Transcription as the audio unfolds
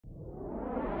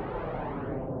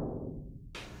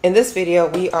In this video,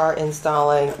 we are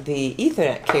installing the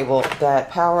Ethernet cable that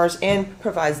powers and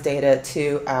provides data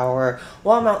to our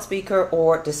wall mount speaker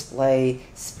or display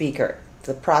speaker.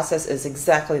 The process is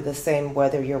exactly the same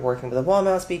whether you're working with a wall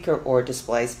mount speaker or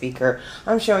display speaker.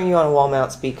 I'm showing you on a wall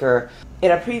mount speaker.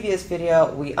 In a previous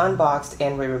video, we unboxed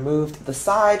and we removed the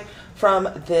side from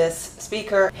this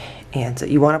speaker. And so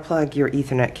you want to plug your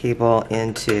Ethernet cable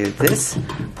into this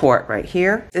port right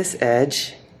here. This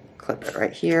edge, clip it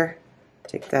right here.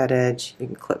 Take that edge, you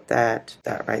can clip that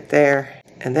right there,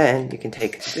 and then you can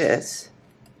take this,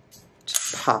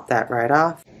 just pop that right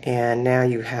off, and now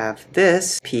you have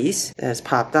this piece that is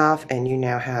popped off, and you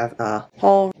now have a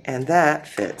hole, and that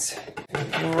fits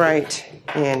right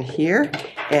in here,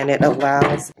 and it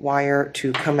allows wire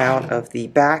to come out of the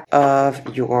back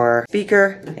of your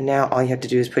speaker, and now all you have to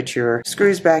do is put your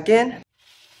screws back in.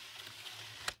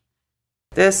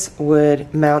 This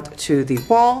would mount to the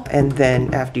wall, and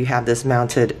then after you have this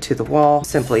mounted to the wall,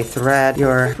 simply thread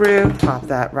your screw, pop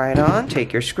that right on,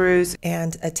 take your screws,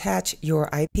 and attach your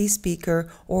IP speaker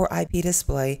or IP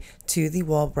display to the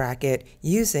wall bracket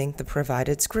using the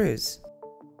provided screws.